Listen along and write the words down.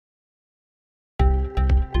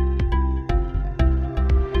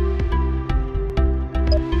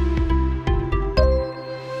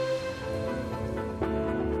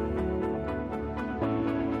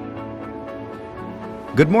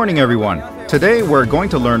Good morning, everyone. Today we're going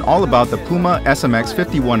to learn all about the PUMA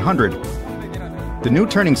SMX5100, the new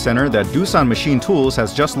turning center that Doosan Machine Tools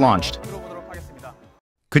has just launched.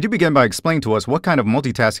 Could you begin by explaining to us what kind of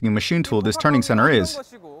multitasking machine tool this turning center is,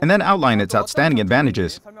 and then outline its outstanding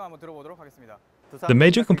advantages? The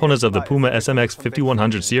major components of the PUMA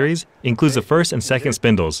SMX5100 series includes the first and second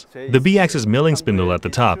spindles, the B-axis milling spindle at the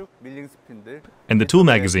top, and the tool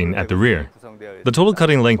magazine at the rear. The total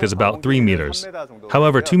cutting length is about 3 meters.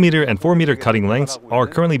 However, 2 meter and 4 meter cutting lengths are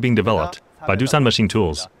currently being developed by Doosan Machine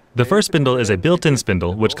Tools. The first spindle is a built-in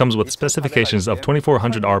spindle which comes with specifications of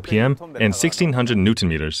 2400 RPM and 1600 Newton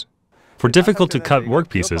meters. For difficult-to-cut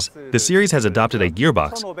workpieces, the series has adopted a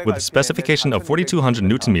gearbox with a specification of 4200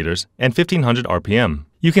 Newton meters and 1500 RPM.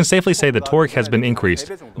 You can safely say the torque has been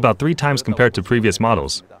increased about 3 times compared to previous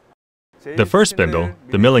models. The first spindle,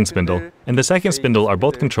 the milling spindle, and the second spindle are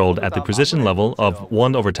both controlled at the precision level of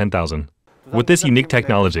 1/10,000. With this unique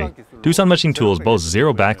technology, Doosan Machine Tools boasts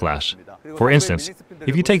zero backlash. For instance,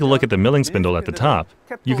 if you take a look at the milling spindle at the top,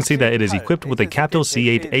 you can see that it is equipped with a capital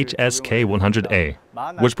C8 HSK100A,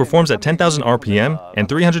 which performs at 10,000 RPM and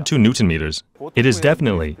 302 Newton meters. It is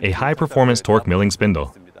definitely a high-performance torque milling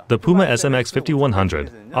spindle. The PUMA SMX5100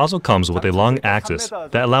 also comes with a long axis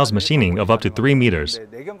that allows machining of up to 3 meters,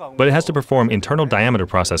 but it has to perform internal diameter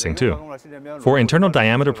processing too. For internal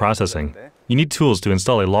diameter processing, you need tools to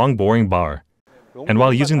install a long boring bar. And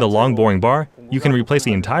while using the long boring bar, you can replace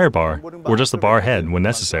the entire bar or just the bar head when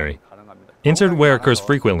necessary. Insert wear occurs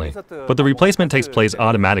frequently, but the replacement takes place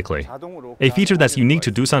automatically, a feature that's unique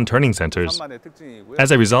to Doosan turning centers. As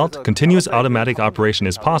a result, continuous automatic operation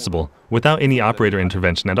is possible without any operator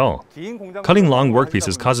intervention at all. Cutting long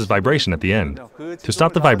workpieces causes vibration at the end. To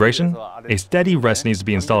stop the vibration, a steady rest needs to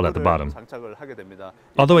be installed at the bottom.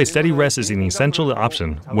 Although a steady rest is an essential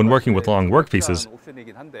option when working with long workpieces,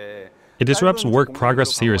 it disrupts work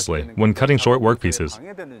progress seriously when cutting short workpieces.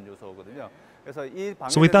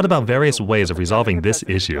 So we thought about various ways of resolving this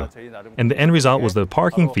issue, and the end result was the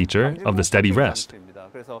parking feature of the steady rest.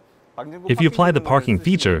 If you apply the parking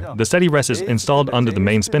feature, the steady rest is installed under the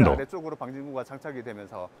main spindle,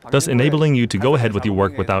 thus enabling you to go ahead with your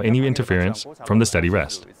work without any interference from the steady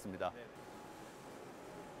rest.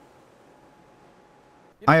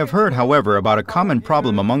 I have heard, however, about a common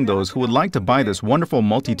problem among those who would like to buy this wonderful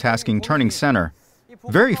multitasking turning center.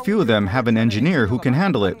 Very few of them have an engineer who can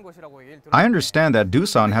handle it. I understand that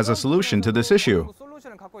Doosan has a solution to this issue.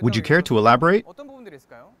 Would you care to elaborate?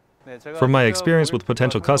 From my experience with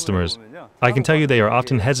potential customers, I can tell you they are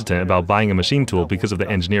often hesitant about buying a machine tool because of the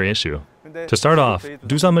engineer issue. To start off,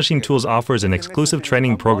 Doosan Machine Tools offers an exclusive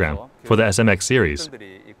training program for the SMX series.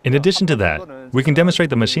 In addition to that, we can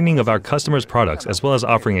demonstrate the machining of our customers' products as well as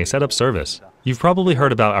offering a setup service. You've probably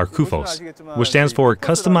heard about our CUFOS, which stands for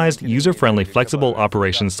Customized User-Friendly Flexible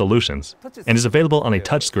Operations Solutions, and is available on a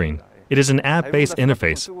touchscreen. It is an app-based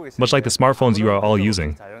interface, much like the smartphones you are all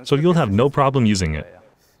using, so you'll have no problem using it.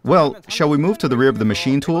 Well, shall we move to the rear of the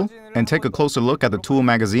machine tool and take a closer look at the tool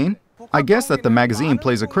magazine? I guess that the magazine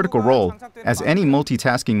plays a critical role, as any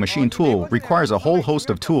multitasking machine tool requires a whole host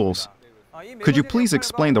of tools. Could you please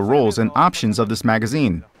explain the roles and options of this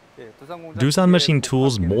magazine? Doosan Machine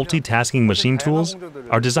Tools' multitasking machine tools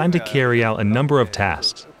are designed to carry out a number of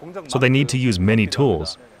tasks, so they need to use many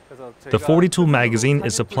tools. The 40-tool magazine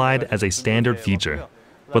is supplied as a standard feature,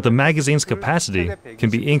 but the magazine's capacity can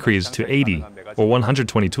be increased to 80 or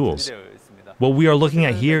 120 tools. What we are looking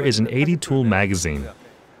at here is an 80-tool magazine.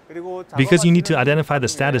 Because you need to identify the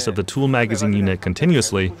status of the tool magazine unit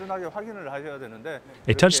continuously,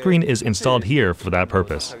 a touchscreen is installed here for that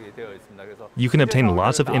purpose. You can obtain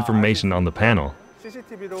lots of information on the panel.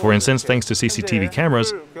 For instance, thanks to CCTV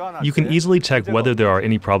cameras, you can easily check whether there are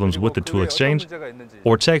any problems with the tool exchange,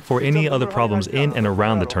 or check for any other problems in and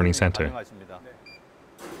around the turning center.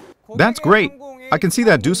 That's great! I can see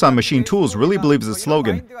that Doosan Machine Tools really believes its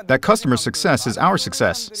slogan, that customer success is our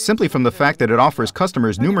success, simply from the fact that it offers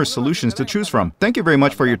customers numerous solutions to choose from. Thank you very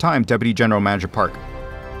much for your time, Deputy General Manager Park.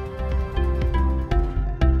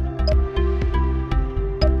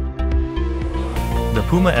 The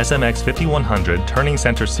PUMA SMX5100 Turning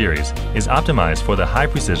Center series is optimized for the high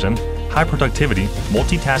precision, high productivity,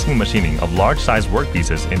 multitasking machining of large-sized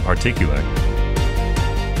workpieces in particular.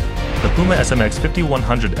 The PUMA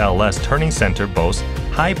SMX5100ㅣLarge turning center boasts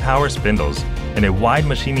high-power spindles and a wide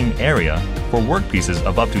machining area for workpieces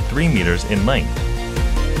of up to 3 meters in length.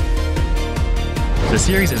 The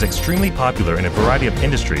series is extremely popular in a variety of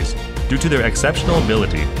industries due to their exceptional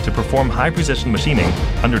ability to perform high-precision machining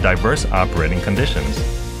under diverse operating conditions.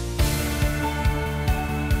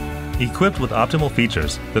 Equipped with optimal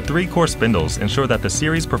features, the 3-core spindles ensure that the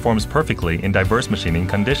series performs perfectly in diverse machining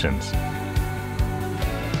conditions.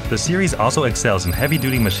 The series also excels in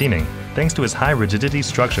heavy-duty machining thanks to its high rigidity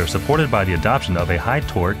structure supported by the adoption of a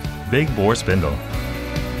high-torque, big-bore spindle.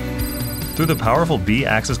 Through the powerful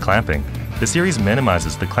B-axis clamping, the series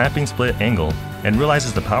minimizes the clamping split angle and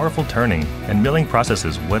realizes the powerful turning and milling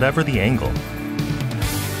processes whatever the angle.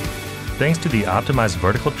 Thanks to the optimized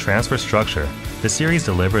vertical transfer structure, the series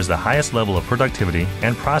delivers the highest level of productivity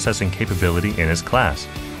and processing capability in its class,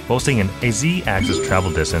 boasting an Z-axis travel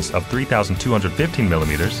distance of 3,215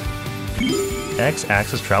 mm,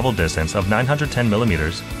 X-axis travel distance of 910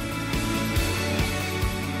 mm,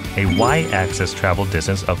 a Y-axis travel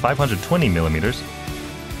distance of 520 mm,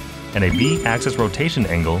 and a B-axis rotation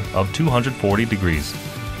angle of 240 degrees.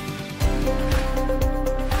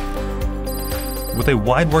 With a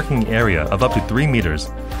wide working area of up to 3 meters,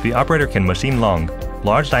 the operator can machine long,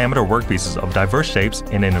 large diameter workpieces of diverse shapes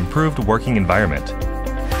in an improved working environment.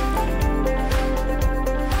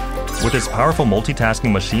 With its powerful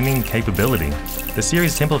multitasking machining capability, the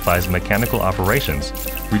series simplifies mechanical operations,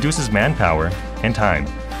 reduces manpower and time,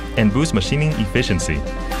 and boosts machining efficiency.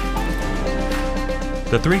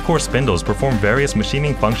 The 3-core spindles perform various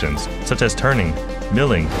machining functions such as turning,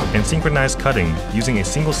 milling, and synchronized cutting using a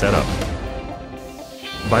single setup.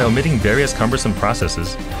 By omitting various cumbersome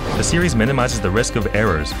processes, the series minimizes the risk of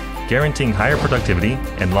errors, guaranteeing higher productivity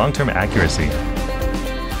and long-term accuracy.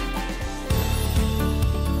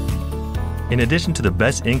 In addition to the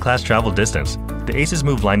best in-class travel distance, the aces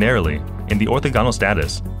move linearly in the orthogonal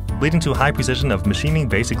status, leading to high precision of machining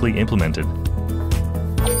basically implemented.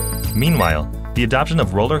 Meanwhile, the adoption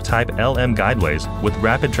of roller-type LM guideways with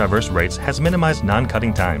rapid traverse rates has minimized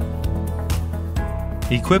non-cutting time.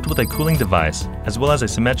 Equipped with a cooling device, as well as a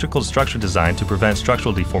symmetrical structure designed to prevent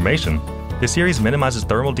structural deformation, the series minimizes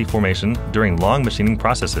thermal deformation during long machining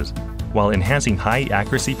processes, while enhancing high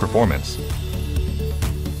accuracy performance.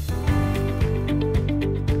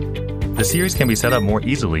 The series can be set up more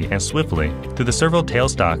easily and swiftly through the servo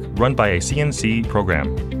tailstock run by a CNC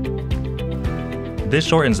program. This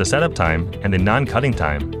shortens the setup time and the non-cutting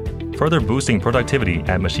time, further boosting productivity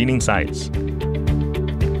at machining sites.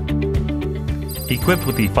 Equipped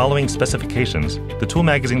with the following specifications, the tool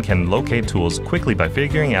magazine can locate tools quickly by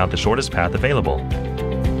figuring out the shortest path available.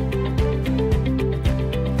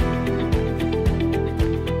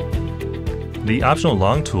 The optional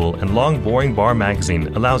long tool and long boring bar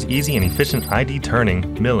magazine allows easy and efficient ID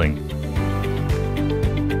turning, milling.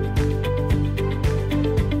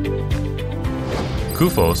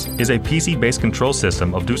 CUFOS is a PC-based control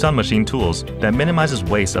system of Doosan machine tools that minimizes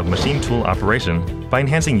waste of machine tool operation by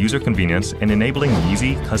enhancing user convenience and enabling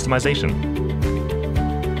easy customization.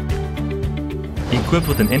 Equipped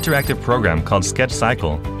with an interactive program called Sketch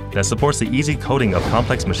Cycle that supports the easy coding of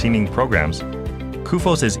complex machining programs,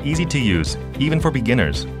 CUFOS is easy to use, even for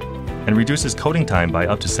beginners, and reduces coding time by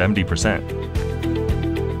up to 70%.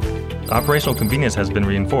 Operational convenience has been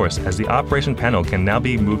reinforced as the operation panel can now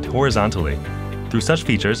be moved horizontally. Through such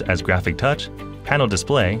features as graphic touch, panel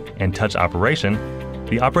display, and touch operation,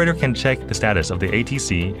 the operator can check the status of the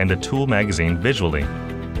ATC and the tool magazine visually.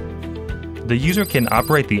 The user can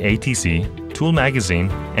operate the ATC, tool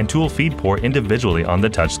magazine, and tool feed port individually on the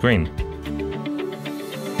touch screen.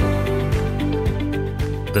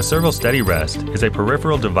 The Servo Steady Rest is a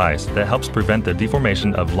peripheral device that helps prevent the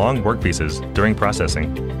deformation of long workpieces during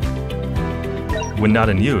processing. When not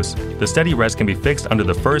in use, the steady rest can be fixed under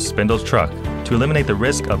the first spindle's truck to eliminate the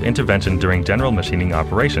risk of intervention during general machining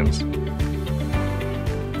operations.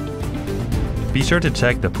 Be sure to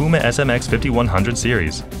check the PUMA SMX5100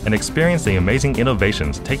 series and experience the amazing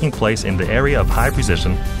innovations taking place in the area of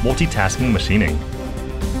high-precision, multitasking machining.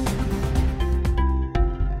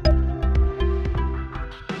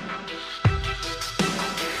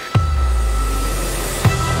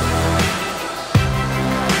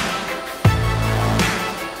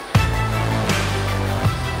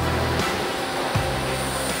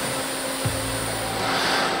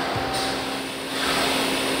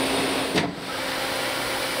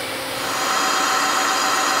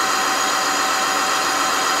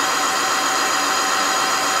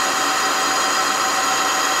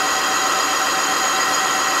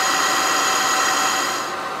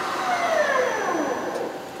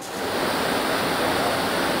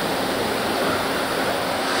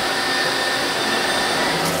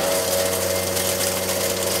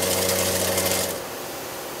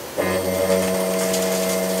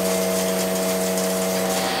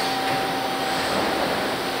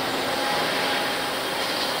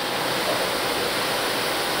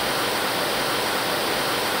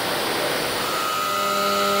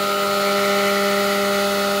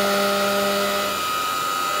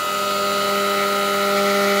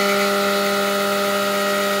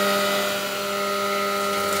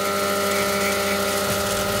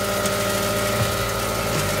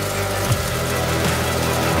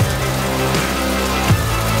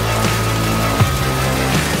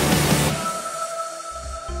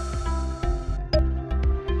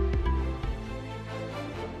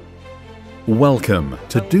 Welcome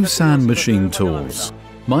to Doosan Machine Tools.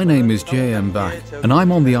 My name is J.M. Bach and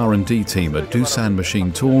I'm on the R&D team at Doosan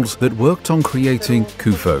Machine Tools that worked on creating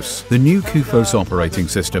CUFOS. The new CUFOS operating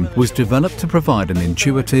system was developed to provide an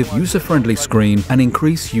intuitive, user-friendly screen and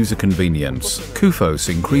increase user convenience. CUFOS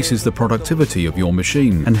increases the productivity of your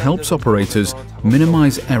machine and helps operators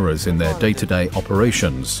minimize errors in their day-to-day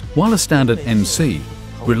operations, while a standard NC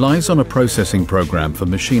relies on a processing program for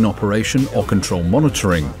machine operation or control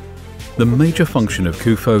monitoring. The major function of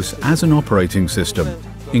CUFOS as an operating system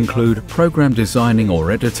include program designing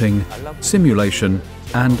or editing, simulation,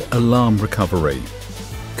 and alarm recovery.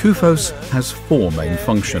 CUFOS has four main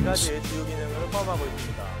functions.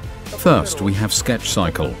 First, we have Sketch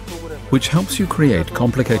Cycle, which helps you create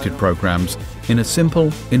complicated programs in a simple,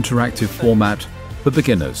 interactive format for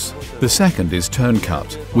beginners. The second is Turn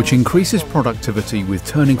Cut, which increases productivity with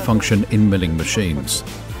turning function in milling machines.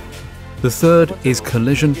 The third is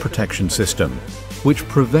Collision Protection System, which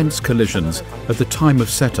prevents collisions at the time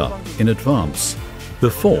of setup in advance.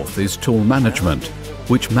 The fourth is Tool Management,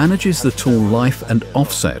 which manages the tool life and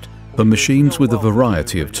offset for machines with a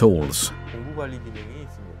variety of tools.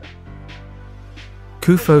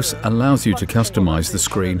 CUFOS allows you to customize the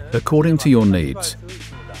screen according to your needs,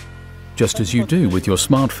 just as you do with your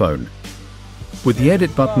smartphone. With the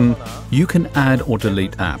Edit button, you can add or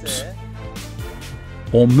delete apps,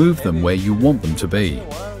 or move them where you want them to be.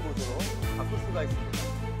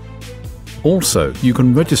 Also, you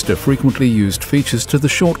can register frequently used features to the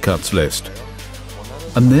shortcuts list,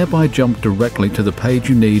 and thereby jump directly to the page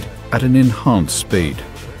you need at an enhanced speed.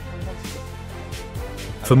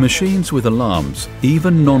 For machines with alarms,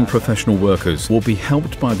 even non-professional workers will be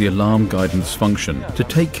helped by the alarm guidance function to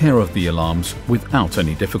take care of the alarms without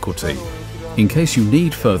any difficulty. In case you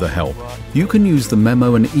need further help, you can use the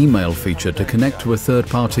memo and email feature to connect to a third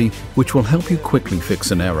party, which will help you quickly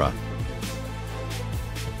fix an error.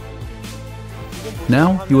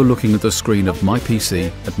 Now you are looking at the screen of my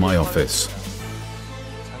PC at my office.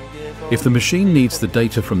 If the machine needs the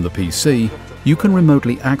data from the PC, you can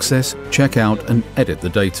remotely access, check out, and edit the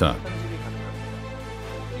data.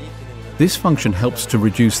 This function helps to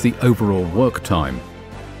reduce the overall work time.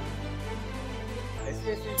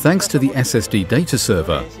 Thanks to the SSD data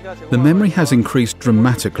server, the memory has increased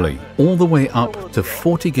dramatically, all the way up to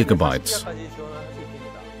 40 gigabytes.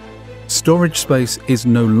 Storage space is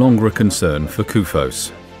no longer a concern for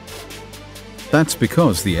CUFOS. That's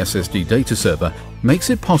because the SSD data server makes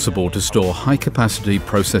it possible to store high-capacity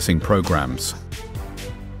processing programs.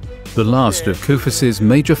 The last of CUFOS's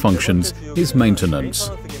major functions is maintenance.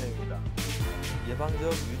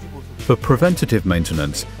 For preventative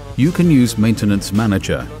maintenance, you can use Maintenance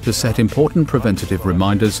Manager to set important preventative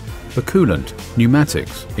reminders for coolant,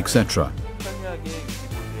 pneumatics, etc.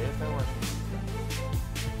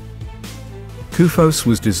 CUFOS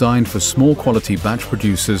was designed for small quality batch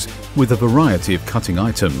producers with a variety of cutting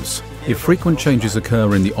items. If frequent changes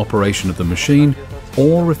occur in the operation of the machine,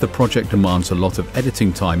 or if the project demands a lot of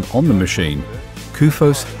editing time on the machine,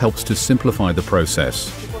 CUFOS helps to simplify the process.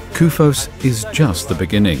 CUFOS is just the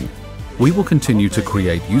beginning. We will continue to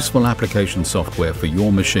create useful application software for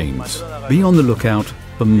your machines. Be on the lookout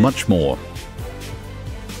for much more.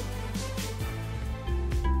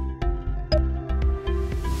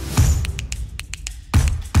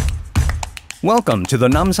 Welcome to the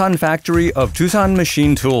Namsan factory of Doosan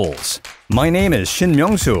Machine Tools. My name is Shin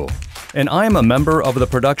Myung-soo, and I am a member of the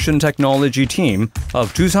production technology team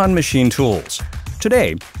of Doosan Machine Tools.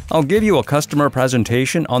 Today, I'll give you a customer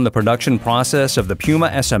presentation on the production process of the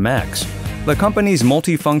PUMA SMX, the company's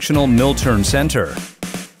multifunctional mill turn center.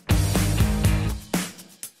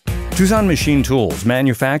 Doosan Machine Tools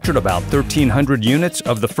manufactured about 1,300 units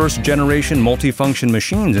of the first-generation multifunction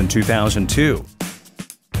machines in 2002.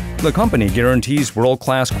 The company guarantees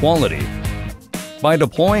world-class quality by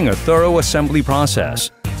deploying a thorough assembly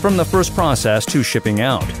process from the first process to shipping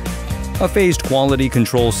out, a phased quality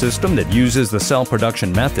control system that uses the cell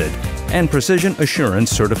production method, and precision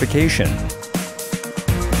assurance certification.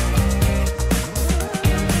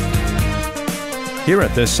 Here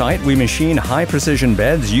at this site, we machine high-precision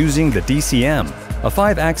beds using the DCM, a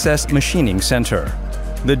 5-axis machining center.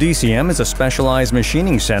 The DCM is a specialized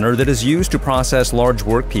machining center that is used to process large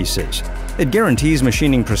workpieces. It guarantees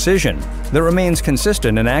machining precision that remains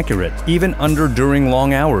consistent and accurate even during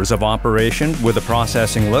long hours of operation with a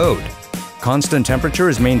processing load. Constant temperature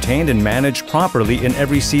is maintained and managed properly in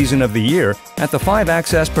every season of the year at the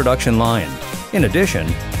 5-axis production line. In addition,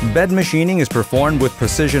 bed machining is performed with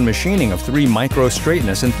precision machining of 3 micro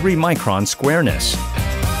straightness and 3 micron squareness.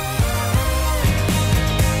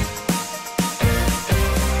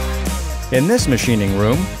 In this machining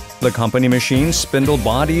room, The company machines spindle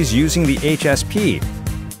bodies using the HSP,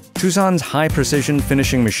 Doosan's high-precision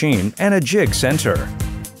finishing machine, and a jig center.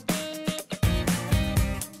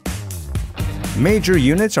 Major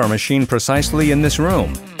units are machined precisely in this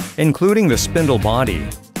room, including the spindle body,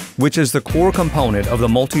 which is the core component of the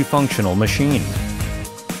multifunctional machine.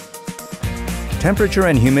 Temperature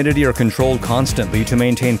and humidity are controlled constantly to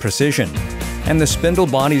maintain precision, and the spindle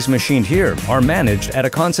bodies machined here are managed at a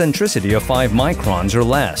concentricity of 5 microns or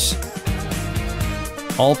less.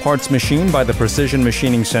 All parts machined by the Precision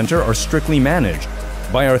Machining Center are strictly managed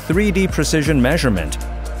by our 3D precision measurement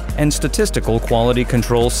and statistical quality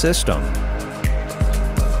control system.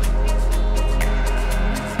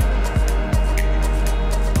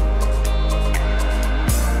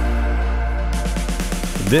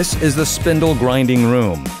 This is the spindle grinding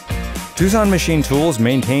room. Doosan Machine Tools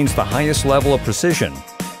maintains the highest level of precision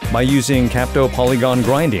by using capto-polygon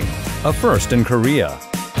grinding, a first in Korea.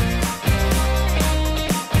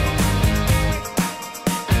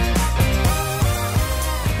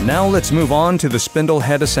 Now let's move on to the spindle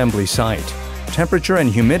head assembly site. Temperature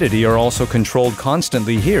and humidity are also controlled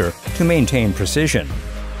constantly here to maintain precision.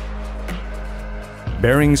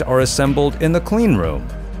 Bearings are assembled in the clean room.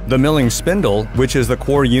 The milling spindle, which is the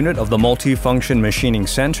core unit of the multifunction machining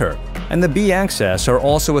center, and the B-axis are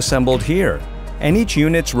also assembled here, and each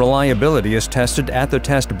unit's reliability is tested at the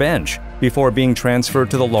test bench before being transferred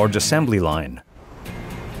to the large assembly line.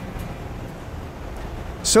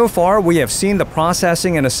 So far, we have seen the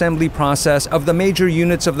processing and assembly process of the major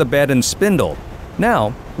units of the bed and spindle.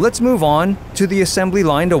 Now, let's move on to the assembly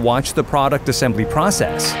line to watch the product assembly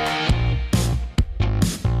process.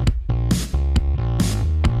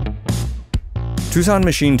 Doosan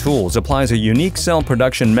Machine Tools applies a unique cell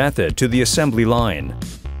production method to the assembly line.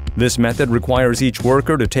 This method requires each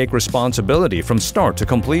worker to take responsibility from start to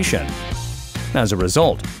completion. As a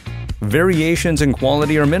result, variations in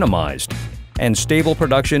quality are minimized, and stable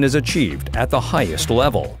production is achieved at the highest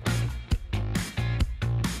level.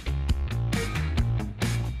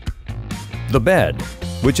 The bed,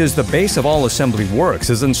 which is the base of all assembly works,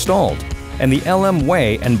 is installed, and the LM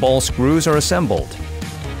weigh and ball screws are assembled.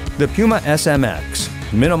 The PUMA SMX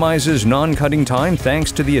minimizes non-cutting time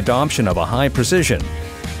thanks to the adoption of a high-precision,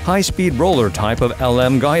 high-speed roller type of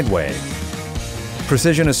LM guideway.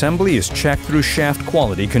 Precision assembly is checked through shaft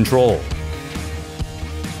quality control.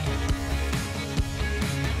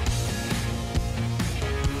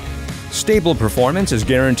 Stable performance is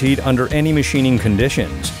guaranteed under any machining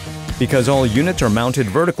conditions, because all units are mounted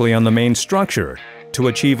vertically on the main structure to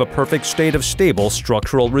achieve a perfect state of stable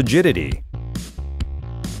structural rigidity.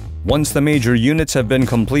 Once the major units have been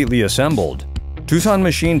completely assembled, Doosan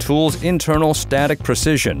Machine Tools' internal static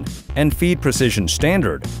precision and feed precision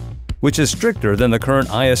standard, which is stricter than the current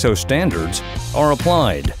ISO standards, are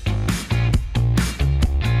applied.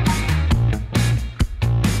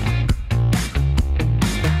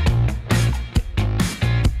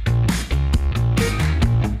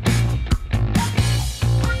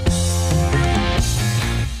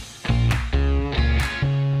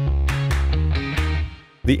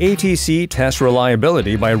 The ATC tests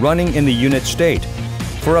reliability by running in the unit state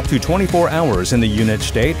for up to 24 hours in the unit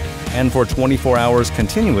state and for 24 hours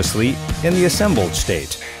continuously in the assembled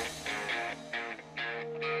state.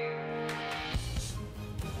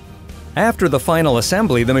 After the final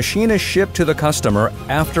assembly, the machine is shipped to the customer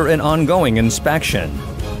after an ongoing inspection.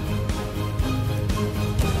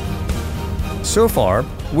 So far,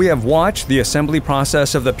 we have watched the assembly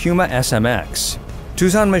process of the PUMA SMX.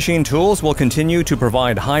 Doosan Machine Tools will continue to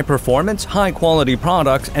provide high-performance, high-quality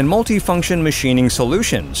products and multifunction machining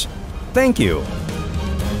solutions. Thank you.